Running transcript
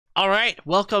All right,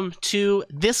 welcome to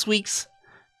this week's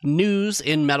news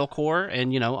in metalcore,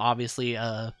 and obviously,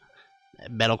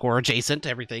 metalcore adjacent,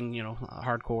 everything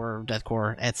hardcore,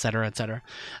 deathcore, etc., etc.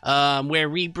 Where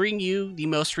we bring you the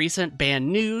most recent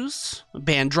band news,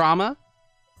 band drama,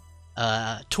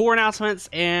 tour announcements,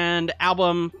 and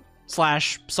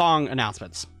album/song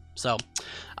announcements. So,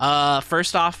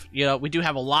 first off, we do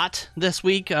have a lot this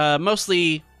week,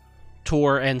 mostly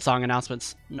tour and song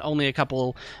announcements, only a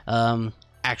couple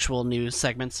actual news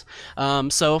segments.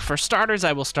 So for starters,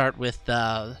 I will start with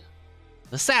the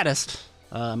saddest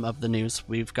of the news.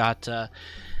 We've got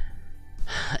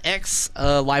X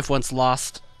Life Once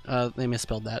Lost. They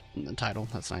misspelled that in the title.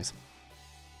 That's nice.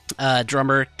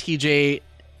 Drummer TJ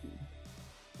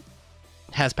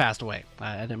has passed away.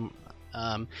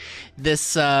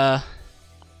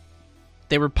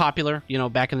 They were popular,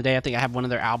 back in the day. I think I have one of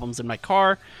their albums in my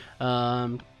car.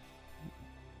 Let's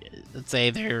say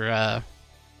they're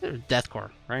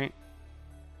deathcore, right?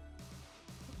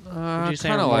 Would you say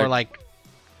more like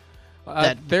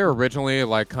that? They're originally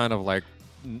kind of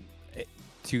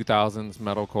 2000s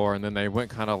metalcore, and then they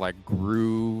went kind of like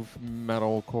groove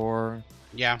metalcore.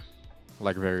 Yeah,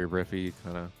 like very riffy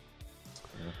kind of.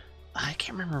 Yeah. I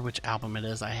can't remember which album it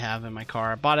is I have in my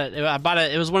car. I bought it.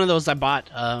 It was one of those I bought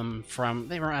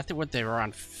from. I think they were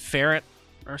on Ferret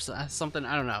or something.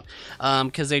 I don't know.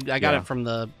 Because I got it from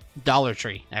the Dollar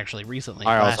Tree actually recently.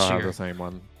 I last also year. have the same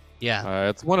one. Yeah,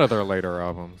 it's one of their later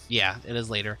albums. Yeah, it is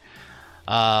later.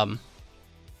 But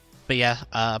yeah,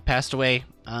 passed away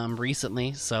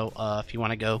recently. So if you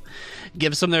want to go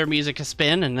give some of their music a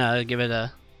spin and give it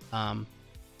a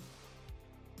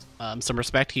some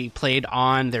respect, he played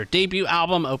on their debut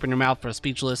album, "Open Your Mouth for a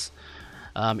Speechless,"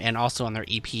 and also on their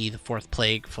EP, "The Fourth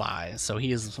Plague Flies." So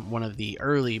he is one of the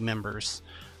early members.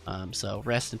 So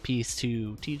rest in peace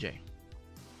to TJ.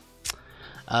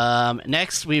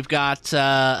 Next, we've got...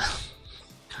 God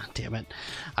damn it.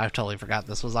 I totally forgot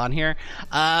this was on here.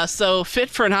 So Fit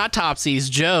for an Autopsy's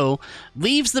Joe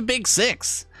leaves the Big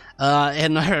Six.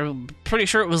 And I'm pretty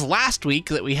sure it was last week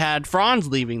that we had Franz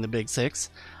leaving the Big Six.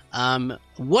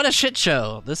 What a shit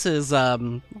show. This is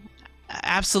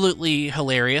absolutely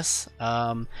hilarious.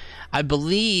 I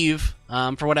believe,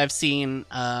 for what I've seen,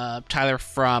 Tyler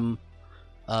from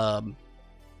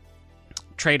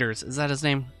Traders, is that his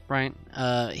name, right?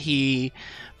 He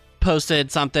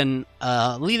posted something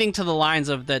leading to the lines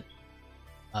of that,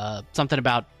 something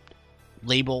about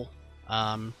label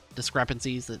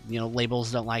discrepancies that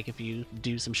labels don't like if you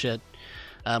do some shit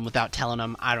without telling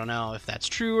them. I don't know if that's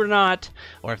true or not,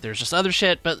 or if there's just other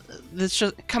shit, but it's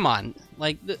just, come on,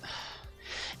 like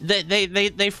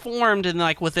they formed,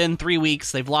 and within 3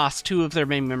 weeks they've lost 2 of their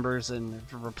main members and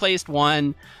replaced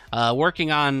one,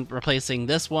 working on replacing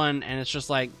this one, and it's just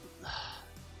like,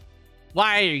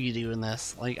 why are you doing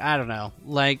this? I don't know.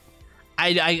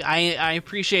 I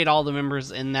appreciate all the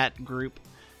members in that group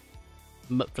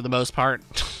for the most part,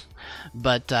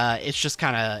 but it's just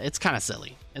kind of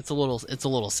silly. It's a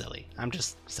little silly. I'm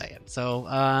just saying.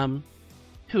 So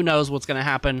who knows what's gonna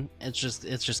happen? It's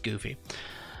just goofy.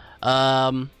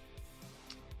 So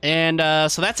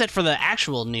that's it for the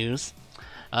actual news.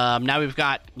 Now we've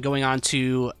got going on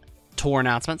to tour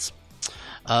announcements.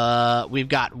 We've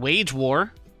got Wage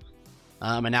War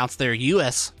announced their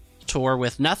U.S. tour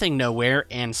with Nothing Nowhere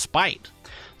and Spite.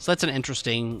 So that's an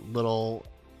interesting little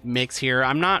mix here.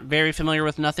 I'm not very familiar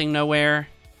with Nothing Nowhere.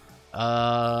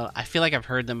 I feel like I've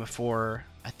heard them before.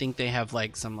 I think they have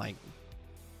some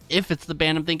if it's the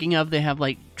band I'm thinking of, they have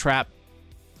trap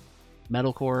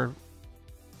metalcore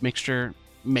mixture,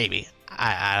 maybe.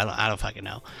 I don't fucking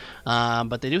know.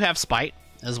 But they do have Spite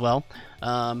as well,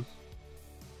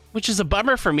 which is a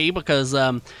bummer for me because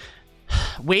early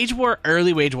Wage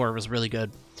War was really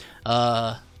good.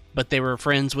 But they were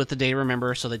friends with the Day to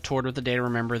Remember, so they toured with the Day to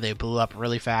Remember. They blew up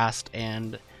really fast,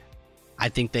 and I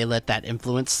think they let that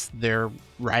influence their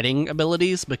writing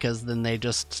abilities, because then they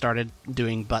just started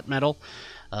doing butt metal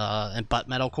and butt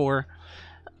metalcore.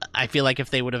 I feel like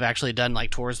if they would have actually done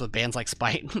tours with bands like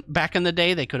Spite back in the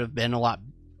day, they could have been a lot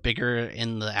bigger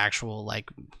in the actual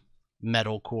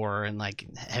metalcore and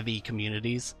heavy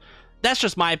communities. That's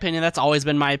just my opinion. That's always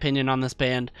been my opinion on this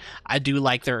band. I do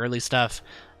like their early stuff.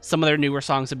 Some of their newer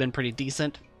songs have been pretty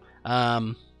decent.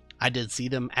 I did see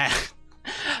them at...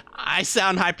 I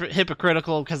sound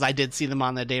hypocritical because I did see them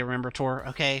on the Day to Remember tour.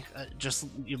 Okay, just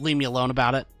leave me alone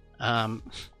about it.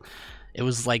 It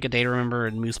was a Day to Remember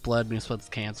and Moose Blood. Moose Blood's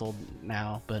canceled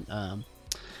now, but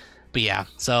yeah.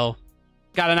 So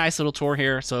got a nice little tour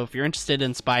here. So if you're interested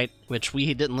in Spite, which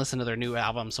we didn't listen to their new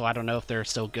album, so I don't know if they're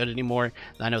still good anymore.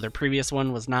 I know their previous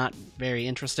one was not very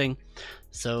interesting.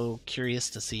 So curious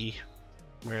to see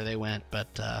where they went,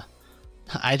 but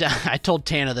I told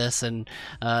Tana this, and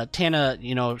Tana,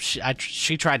 you know,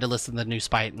 she tried to listen to the new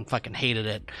Spite and fucking hated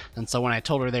it. And so when I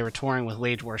told her they were touring with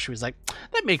Wage War, she was like,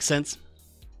 that makes sense.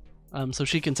 So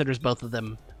she considers both of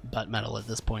them butt metal at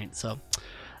this point. So,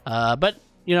 but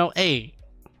you know, hey,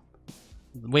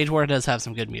 Wage War does have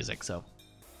some good music. So,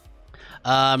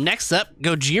 next up,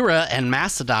 Gojira and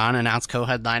Mastodon announced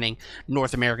co-headlining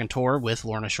North American tour with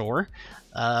Lorna Shore.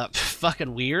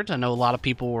 Fucking weird. I know a lot of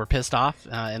people were pissed off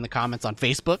in the comments on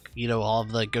Facebook. You know, all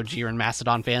of the Gojira and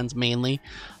Mastodon fans mainly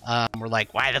were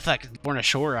like, why the fuck is Lorna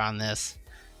Shore on this?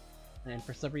 And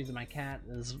for some reason my cat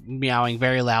is meowing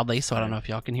very loudly, so I don't know if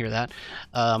y'all can hear that.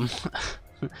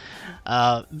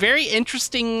 Very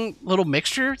interesting little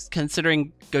mixture,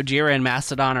 considering Gojira and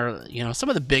Mastodon are, you know, some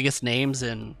of the biggest names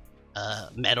in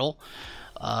metal.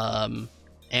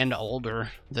 And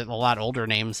older, a lot older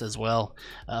names as well.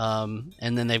 And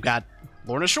then they've got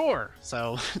Lorna Shore.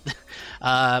 So,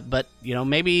 but you know,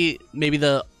 maybe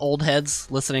the old heads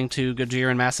listening to Gojira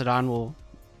and Mastodon will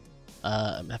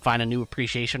find a new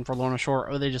appreciation for Lorna Shore,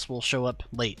 or they just will show up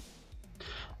late.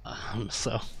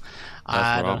 So,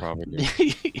 I don't. Probably do.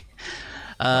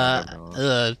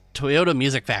 Toyota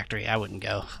Music Factory, I wouldn't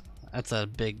go.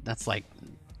 That's like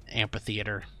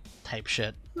amphitheater type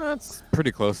shit. That's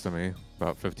pretty close to me.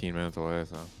 About 15 minutes away,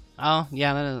 so. Oh,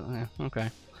 yeah, that is,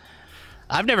 okay.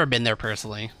 I've never been there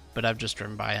personally, but I've just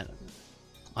driven by it.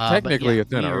 Technically,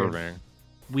 it's in Irving.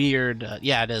 Weird.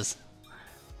 Yeah, it is.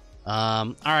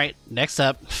 All right, next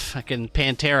up, fucking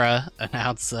Pantera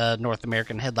announced North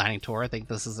American headlining tour. I think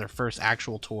this is their first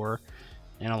actual tour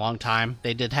in a long time.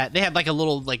 They had like a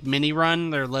little like mini run,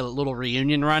 their little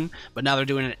reunion run, but now they're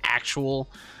doing an actual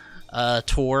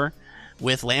tour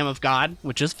with Lamb of God,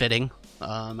 which is fitting,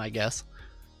 I guess.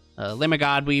 Lamb of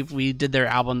God, we did their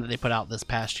album that they put out this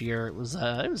past year. It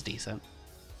was decent.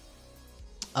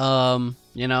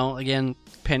 You know, again,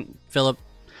 Philip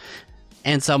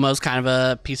Anselmo's kind of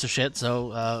a piece of shit,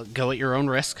 so go at your own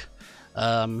risk.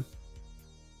 I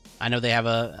know they have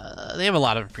a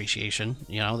lot of appreciation,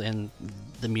 you know, in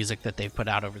the music that they've put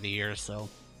out over the years. So,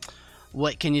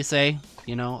 what can you say?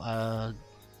 You know,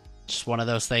 just one of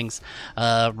those things.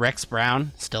 Rex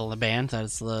Brown still in the band.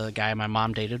 That's the guy my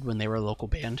mom dated when they were a local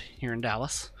band here in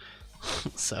Dallas.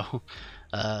 So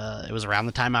it was around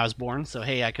the time I was born, so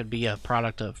hey, I could be a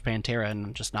product of Pantera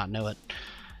and just not know it.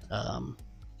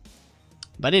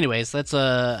 But anyways, that's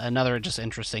another just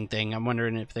interesting thing. I'm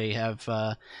wondering if they have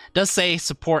does say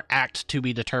support act to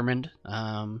be determined,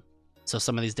 so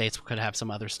some of these dates could have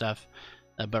some other stuff.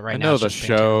 But right now, I know the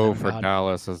show for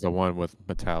Dallas is the one with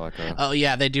Metallica. Oh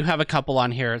yeah, they do have a couple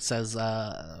on here. It says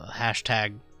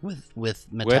hashtag with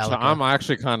Metallica. Which I'm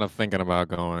actually kind of thinking about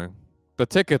going. The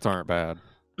tickets aren't bad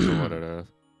for what it is.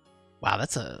 Wow,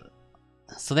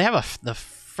 so they have the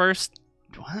first.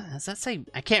 What does that say?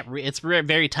 I can't read. It's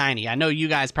very tiny. I know you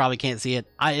guys probably can't see it.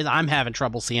 I'm having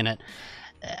trouble seeing it.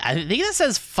 I think it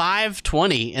says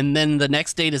 5/20, and then the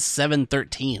next date is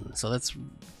 7/13. So that's.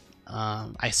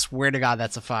 I swear to God,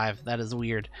 that's a 5. That is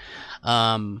weird.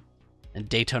 In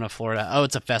Daytona, Florida. Oh,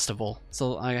 it's a festival.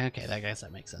 So, okay, I guess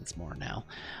that makes sense more now.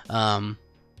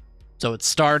 So it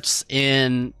starts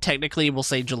in, technically, we'll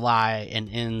say July and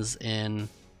ends in,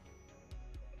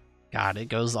 God, it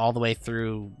goes all the way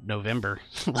through November.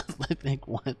 I think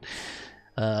what.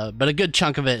 But a good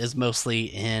chunk of it is mostly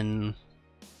in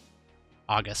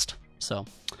August. So,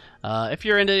 if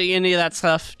you're into any of that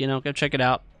stuff, you know, go check it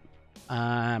out.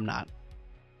 I'm not.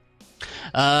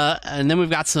 And then we've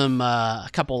got a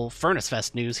couple Furnace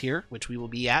Fest news here, which we will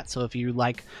be at. So if you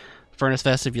like Furnace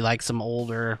Fest, if you like some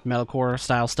older metalcore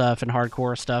style stuff and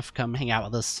hardcore stuff, come hang out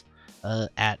with us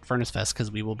at Furnace Fest, because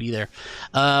we will be there.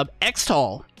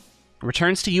 Xtol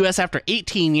returns to US after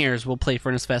 18 years. We'll play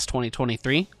Furnace Fest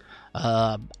 2023.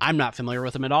 I'm not familiar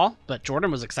with them at all, but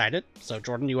Jordan was excited. So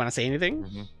Jordan, you want to say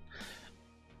anything?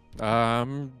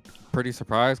 Mm-hmm. Pretty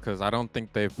surprised because I don't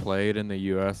think they've played in the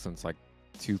U.S. since like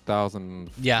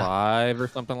 2005 or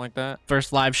something like that.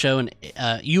 First live show in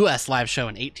U.S. live show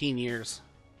in 18 years.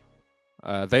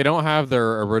 They don't have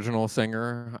their original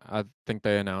singer. I think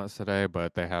they announced today,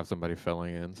 but they have somebody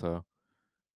filling in, so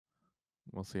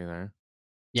we'll see there.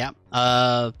 Yeah.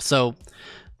 So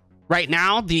right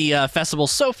now, the festival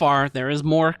so far, there is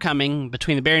more coming.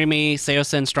 Between the Bury Me,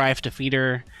 Seosin, Strife,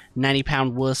 Defeater,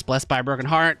 90-Pound Wuss, Blessed by a Broken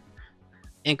Heart,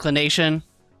 Inclination,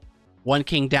 One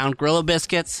King Down, Gorilla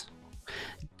Biscuits,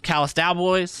 Callous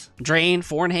Cowboys, Drain,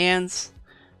 Foreign Hands,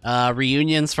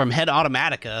 reunions from Head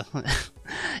Automatica,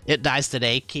 It Dies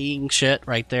Today, King shit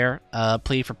right there,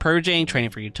 Plea for Purging,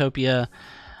 Training for Utopia,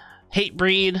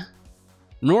 Hatebreed,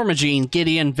 Norma Jean,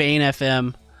 Gideon, Vane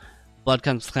FM, Blood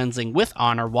Comes Cleansing with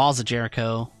Honor, Walls of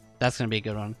Jericho. That's going to be a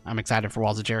good one. I'm excited for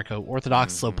Walls of Jericho,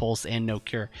 Orthodox, Slow Pulse, and No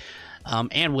Cure.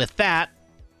 And with that,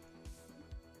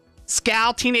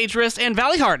 Scowl, Teenage Wrist, and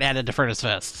Valley Heart added to Furnace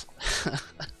Fest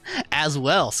as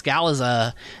well. Scowl is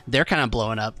they're kind of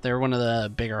blowing up. They're one of the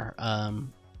bigger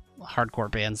hardcore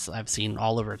bands I've seen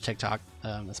all over TikTok,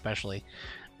 especially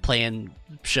playing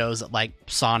shows at like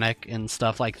Sonic and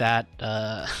stuff like that.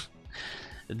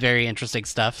 Very interesting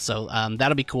stuff. So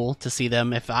that'll be cool to see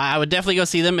them. If I would definitely go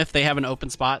see them if they have an open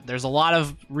spot. There's a lot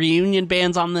of reunion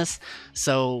bands on this,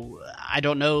 so I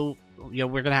don't know.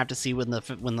 We're gonna have to see when the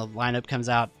lineup comes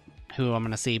out who I'm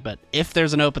gonna see. But if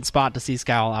there's an open spot to see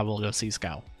Scowl, I will go see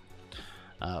Scowl.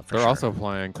 They're also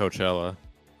playing Coachella.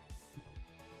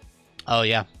 Oh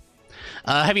yeah.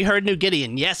 Have you heard New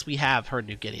Gideon? Yes, we have heard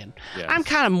New Gideon. Yes. I'm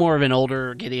kind of more of an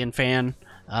older Gideon fan,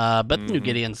 but New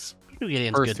Gideon's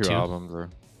First good two too. albums are...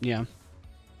 Yeah.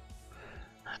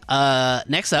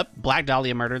 Next up, Black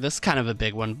Dahlia Murder. This is kind of a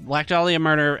big one. Black Dahlia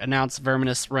Murder announced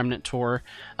Verminous Remnant Tour,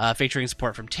 featuring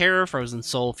support from Terror, Frozen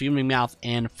Soul, Fuming Mouth,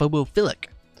 and Phobophilic.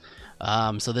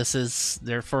 So this is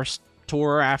their first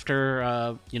tour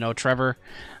after, Trevor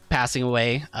passing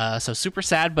away. So super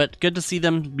sad, but good to see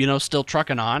them, still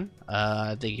trucking on.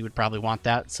 I think he would probably want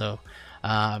that. So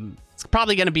it's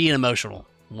probably going to be an emotional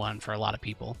one for a lot of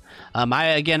people.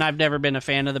 I've never been a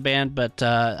fan of the band, but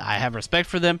I have respect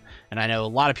for them, and I know a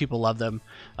lot of people love them.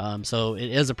 So it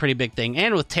is a pretty big thing.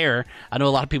 And with Terror, I know a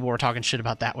lot of people were talking shit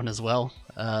about that one as well,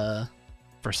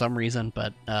 for some reason.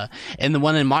 But and the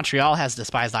one in Montreal has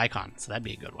Despised Icon, so that'd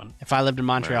be a good one. If I lived in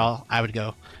Montreal, I would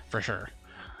go for sure.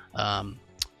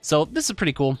 So this is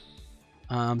pretty cool.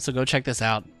 So go check this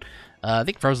out. I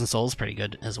think Frozen Soul is pretty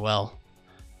good as well.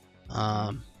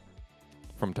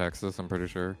 From Texas, I'm pretty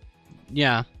sure.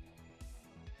 Yeah.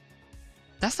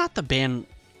 That's not the band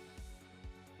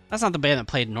that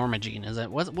played Norma Jean, is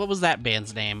it? What was that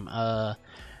band's name? The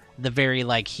very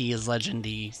He Is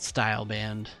Legendy style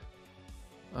band.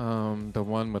 The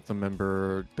one with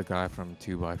the guy from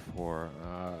 2x4.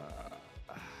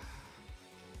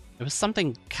 It was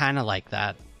something kind of like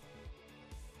that.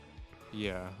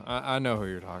 Yeah, I know who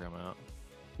you're talking about.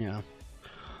 Yeah.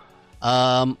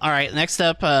 All right, next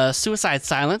up, Suicide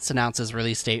Silence announces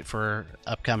release date for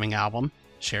upcoming album,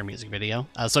 share music video.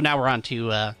 So now we're on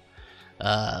to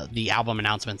the album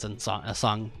announcements and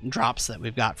song drops that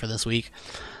we've got for this week.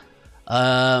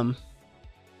 Out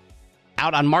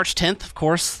on March 10th, of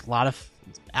course, a lot of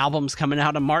albums coming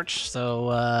out in March.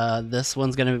 So this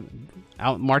one's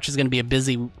March is gonna be a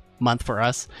busy month for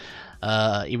us,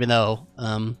 even though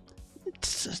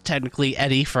technically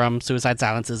Eddie from Suicide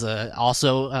Silence is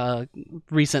also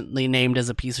recently named as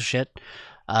a piece of shit.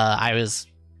 I was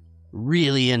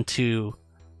really into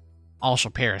All Shall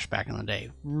Perish back in the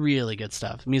day. Really good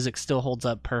stuff. Music still holds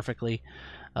up perfectly.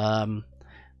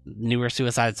 Newer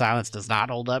Suicide Silence does not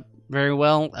hold up very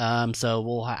well.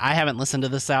 So I haven't listened to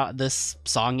this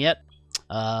song yet.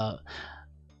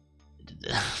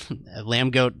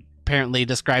 Lamb Goat apparently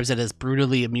describes it as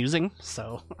brutally amusing,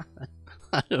 so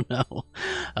I don't know,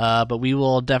 but we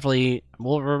will definitely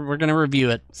we're gonna review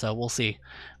it, so we'll see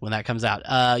when that comes out.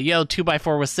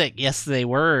 2x4 was sick. Yes, they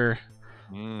were.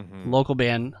 Local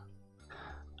band.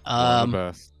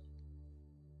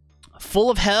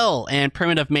 Full of Hell and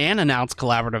Primitive Man announced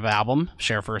collaborative album,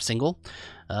 share for a single.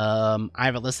 I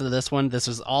haven't listened to this one. This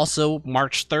is also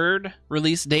March 3rd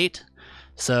release date.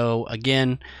 So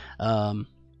again, I'm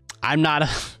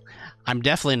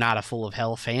definitely not a Full of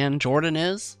Hell fan. Jordan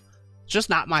is. Just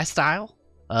not my style.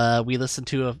 We listened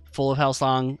to a Full of Hell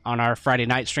song on our Friday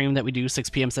night stream that we do 6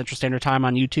 p.m. Central Standard Time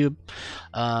on YouTube,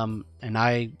 and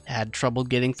I had trouble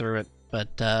getting through it.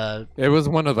 But it was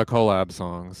one of the collab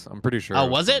songs. I'm pretty sure. Oh,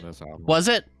 was it? Was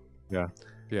it? Yeah.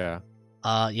 Yeah.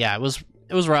 Yeah. It was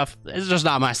rough. It's just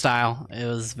not my style. It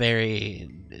was very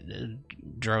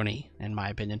drony, in my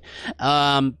opinion.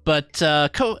 But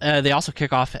they also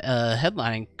kick off a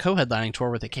co-headlining tour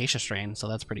with Acacia Strain, so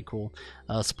that's pretty cool.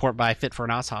 Support by Fit for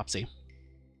an Autopsy.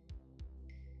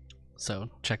 So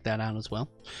check that out as well.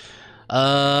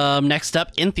 Next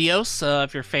up, Intheos.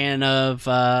 If you're a fan of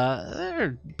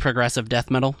progressive death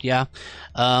metal, yeah.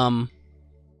 I'm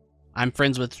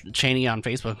friends with Cheney on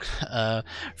Facebook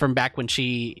from back when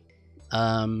she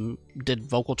did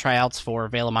vocal tryouts for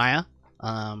Velamaya.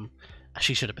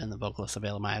 She should have been the vocalist of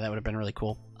Velamaya. That would have been really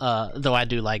cool. Though I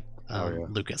do like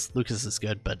Lucas. Lucas is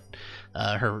good, but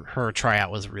her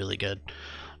tryout was really good.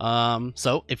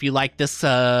 So if you like this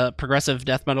progressive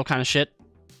death metal kind of shit,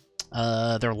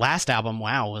 their last album,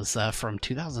 was from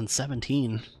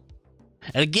 2017.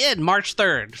 And again, March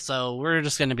 3rd. So we're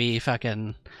just going to be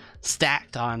fucking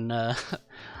stacked on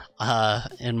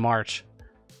in March.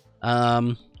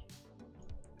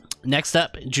 Next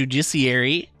up,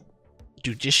 Judiciary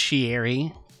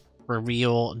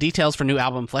reveal details for new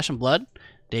album Flesh and Blood,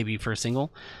 debut first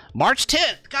single, March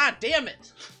 10th. God damn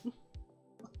it.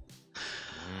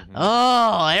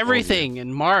 Oh, everything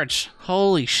in March.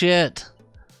 Holy shit.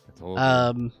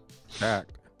 Back.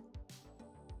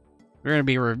 We're gonna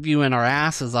be reviewing our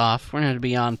asses off. We're gonna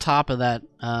be on top of that.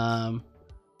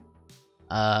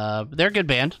 They're a good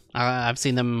band. I've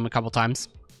seen them a couple times.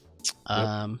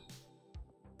 So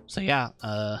yeah,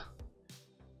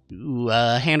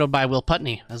 handled by Will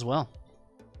Putney as well.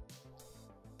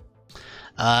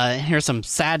 Here's some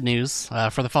sad news.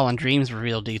 For the Fallen Dreams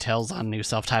reveal details on new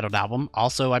self-titled album.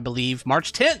 Also, I believe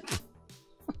March 10th.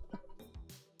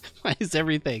 Why is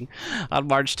everything on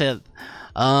March 10th?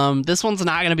 This one's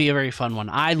not going to be a very fun one.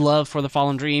 I love For the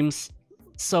Fallen Dreams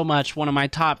so much. One of my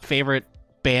top favorite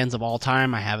bands of all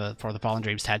time. I have a For the Fallen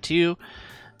Dreams tattoo.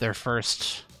 Their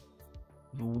first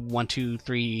 1, 2,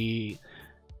 3,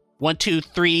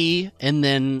 and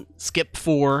then skip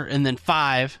 4, and then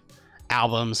 5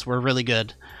 albums were really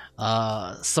good.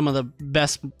 Some of the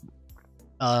best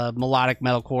melodic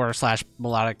metalcore /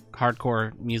 melodic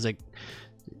hardcore music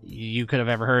you could have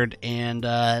ever heard, and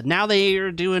now they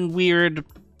are doing weird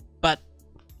but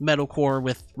metalcore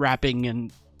with rapping,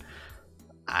 and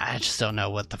I just don't know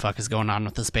what the fuck is going on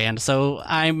with this band. So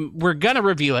we're gonna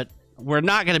review it. We're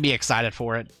not gonna be excited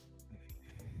for it,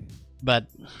 but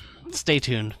stay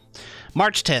tuned.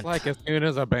 March 10th. It's like as soon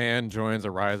as a band joins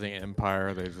a rising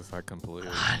empire, they just like completely.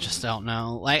 I just don't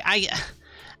know. Like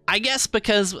I guess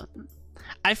because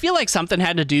I feel like something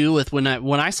had to do with when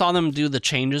I saw them do the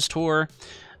Changes tour.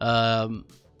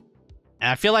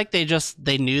 I feel like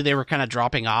they knew they were kind of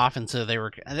dropping off, and so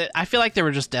I feel like they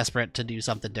were just desperate to do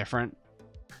something different,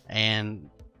 and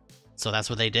so that's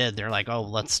what they did. They're like, oh,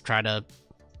 let's try to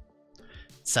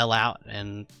sell out,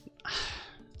 and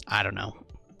I don't know.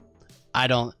 I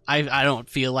don't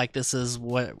feel like this is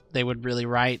what they would really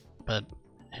write, but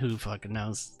who fucking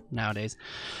knows nowadays.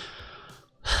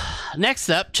 Next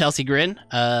up, Chelsea Grin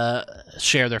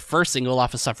share their first single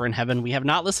off of Suffer in Heaven. We have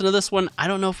not listened to this one. I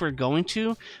don't know if we're going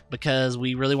to, because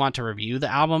we really want to review the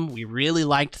album. We really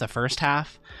liked the first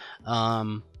half,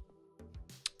 and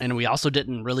we also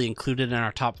didn't really include it in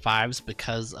our top 5s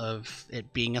because of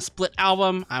it being a split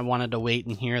album. I wanted to wait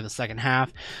and hear the second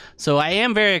half, so I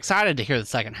am very excited to hear the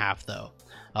second half, though.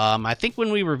 I think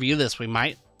when we review this, we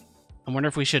might. I wonder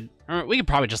if we should, or we could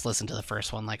probably just listen to the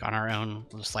first one like on our own,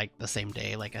 just like the same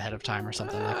day, like ahead of time or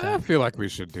something like that. I feel like we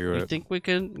should do it. You think we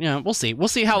could? Yeah, we'll see. We'll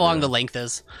see how long the length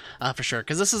is, for sure.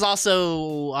 Because this is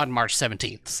also on March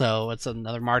 17th, so it's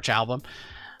another March album.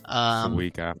 A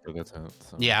week after the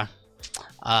 10th. So. Yeah.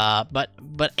 But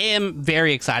I am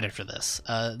very excited for this.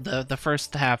 The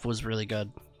first half was really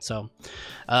good. So,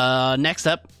 next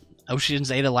up, Ocean's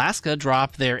 8 Alaska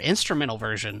dropped their instrumental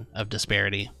version of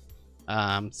Disparity.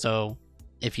 So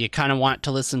if you kind of want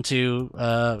to listen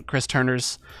to Chris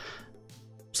Turner's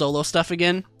solo stuff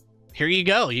again, here you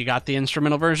go. You got the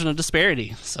instrumental version of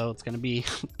Disparity. So it's going to be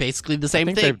basically the same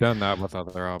thing. They've done that with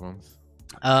other albums.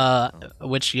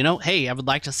 Which, hey, I would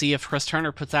like to see if Chris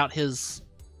Turner puts out his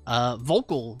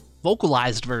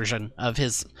vocalized version of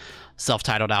his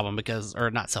self-titled album,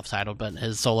 or not self-titled, but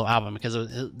his solo album, because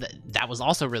that was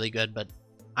also really good. But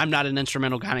I'm not an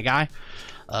instrumental kind of guy.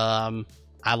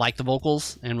 I like the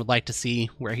vocals and would like to see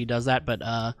where he does that.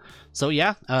 But so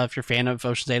yeah, if you're a fan of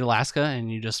Ocean's 8 Alaska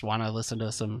and you just want to listen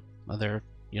to some other,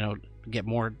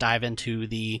 dive into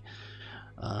the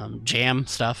jam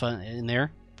stuff in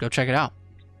there, go check it out.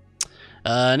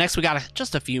 Next, we got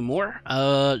just a few more.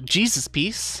 Jesus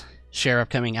Piece share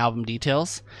upcoming album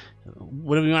details.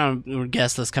 What do we want to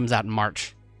guess? This comes out in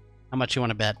March. How much you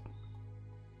want to bet?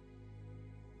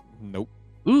 Nope.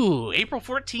 Ooh, April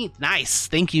 14th. Nice.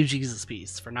 Thank you, Jesus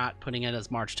Piece, for not putting it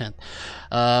as March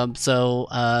 10th. So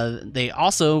they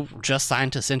also just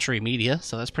signed to Century Media,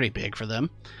 so that's pretty big for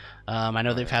them. I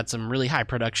know they've had some really high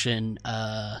production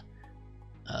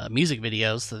music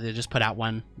videos, so they just put out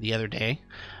one the other day.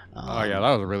 Oh yeah,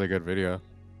 that was a really good video.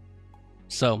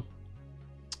 So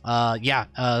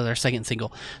their second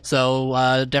single.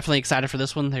 So definitely excited for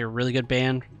this one. They're a really good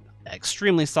band,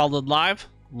 extremely solid live.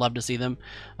 Love to see them.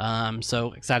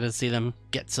 So excited to see them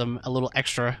get a little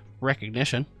extra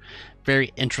recognition.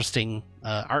 Very interesting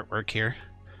artwork here.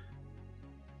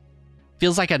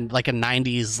 Feels like a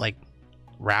 90s like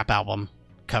rap album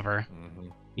cover.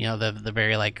 Mm-hmm. The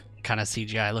very like kind of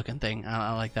CGI looking thing.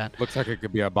 I like that. Looks like it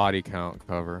could be a body count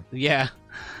cover. Yeah.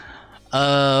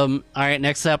 All right,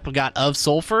 next up we got Of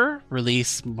Sulfur,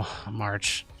 release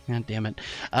March. God damn it.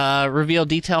 Reveal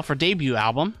detail for debut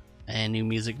album. and new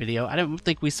music video. I don't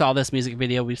think we saw this music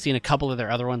video. We've seen a couple of their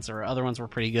other ones. Their other ones were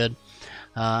pretty good.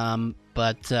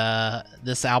 But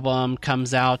this album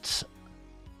comes out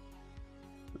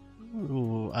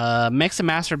mixed and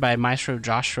mastered by Maestro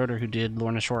Josh Schroeder, who did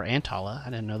Lorna Shore and Tala. I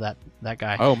didn't know that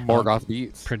guy. Oh, Morgoth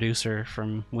Beats. Producer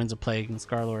from Winds of Plague and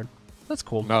Scarlord. That's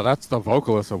cool. No, that's the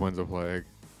vocalist of Winds of Plague.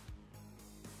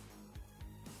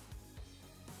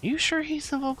 Are you sure he's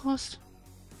the vocalist?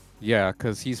 Yeah,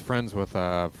 because he's friends with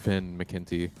Finn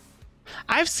McKenty.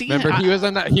 I've seen. Remember,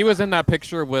 he was in that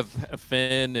picture with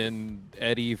Finn and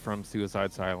Eddie from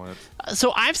Suicide Silence.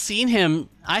 So I've seen him.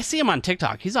 I see him on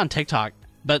TikTok. He's on TikTok,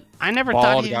 but I never Bald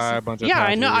thought he guy, was. bunch of Yeah,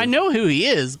 tattoos. I know who he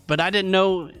is, but I didn't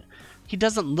know he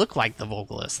doesn't look like the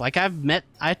vocalist. Like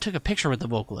I took a picture with the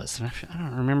vocalist, and I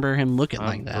don't remember him looking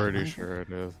like that. I'm pretty sure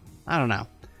it is. I don't know.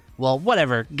 Well,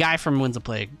 whatever. Guy from Winds of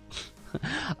Plague.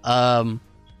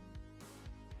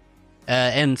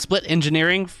 And split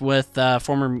engineering with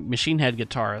former Machine Head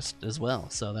guitarist as well,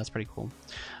 so that's pretty cool.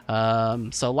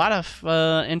 So a lot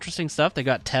of interesting stuff. They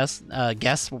got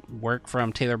guest work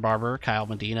from Taylor Barber, Kyle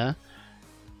Medina.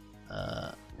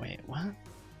 Wait, what?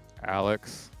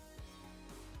 Alex.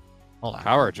 Hold on.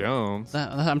 Howard Jones.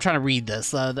 I'm trying to read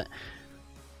this.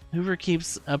 Whoever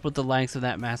keeps up with the likes of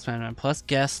that mass man, plus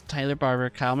guest Taylor Barber,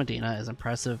 Kyle Medina, is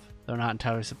impressive, though not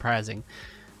entirely surprising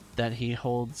that he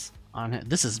holds on it.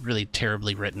 This is really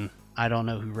terribly written. I don't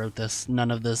know who wrote this. None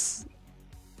of this.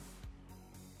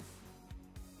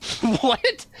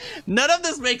 What? None of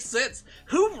this makes sense.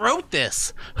 Who wrote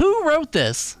this? Who wrote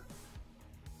this?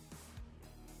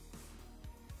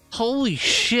 Holy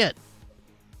shit.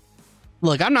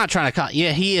 Look, I'm not trying to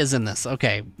yeah, he is in this.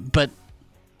 Okay, but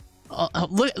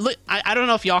look, I don't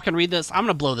know if y'all can read this. I'm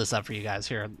gonna blow this up for you guys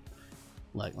here.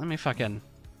 Look, let me fucking.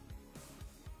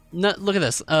 No, look at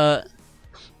this.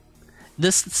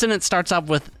 This sentence starts off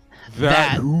with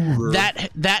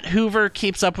that Hoover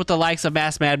keeps up with the likes of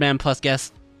Mass Madman plus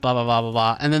guest blah blah blah blah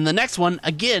blah, and then the next one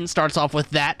again starts off with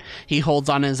that he holds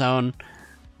on his own.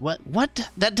 What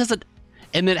that doesn't,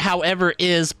 and then however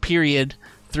is period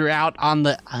throughout on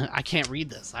the. I can't read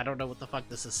this. I don't know what the fuck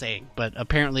this is saying, but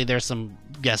apparently there's some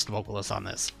guest vocalists on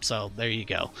this. So there you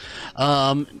go.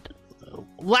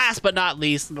 Last but not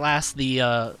least,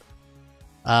 the.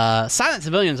 Silent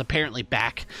Civilians apparently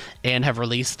back and have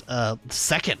released a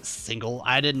second single.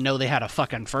 I didn't know they had a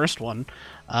fucking first one.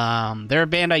 They're a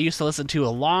band I used to listen to a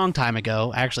long time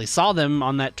ago. I actually saw them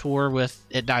on that tour with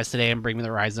It Dies Today and Bring Me the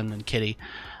Horizon and Kitty.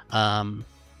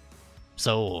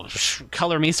 So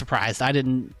color me surprised.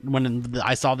 When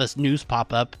I saw this news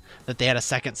pop up that they had a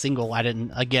second single, I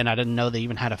didn't know they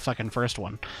even had a fucking first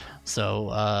one.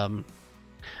 So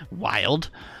wild.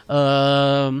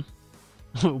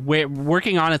 We're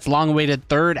working on its long-awaited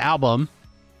third album.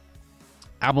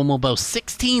 Album will boast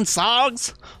 16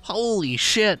 songs. Holy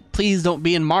shit! Please don't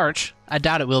be in March. I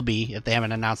doubt it will be if they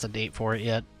haven't announced a date for it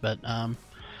yet. But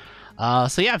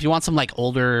so yeah, if you want some like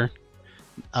older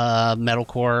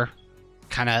metalcore,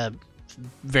 kind of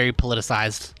very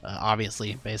politicized,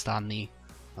 obviously based on the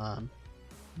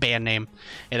band name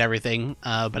and everything.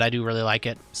 But I do really like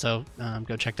it, so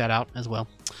go check that out as well.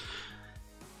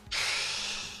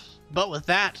 But with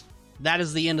that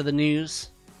is the end of the news.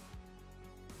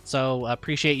 So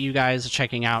appreciate you guys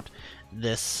checking out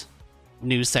this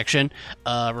news section.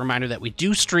 Reminder that we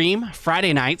do stream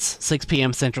Friday nights, 6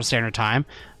 p.m. Central Standard Time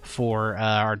for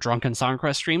our Drunken Song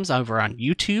Request streams over on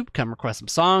YouTube. Come request some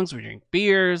songs. We drink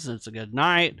beers. It's a good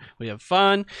night. We have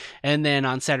fun. And then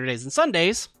on Saturdays and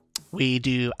Sundays, we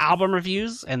do album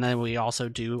reviews. And then we also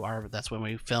do that's when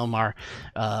we film our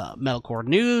metalcore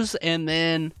news. And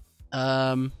then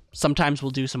sometimes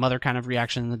we'll do some other kind of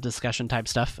reaction and discussion type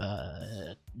stuff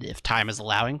if time is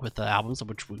allowing with the albums,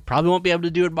 which we probably won't be able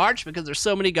to do in March because there's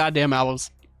so many goddamn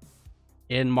albums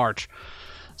in March.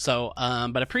 So,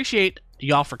 but appreciate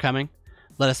y'all for coming.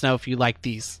 Let us know if you like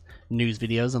these news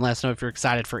videos and let us know if you're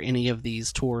excited for any of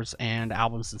these tours and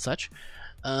albums and such.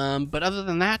 But other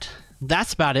than that,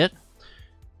 that's about it.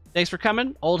 Thanks for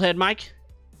coming. Old Head Mike,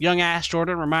 Young Ass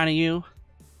Jordan reminding you,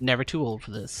 never too old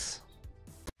for this.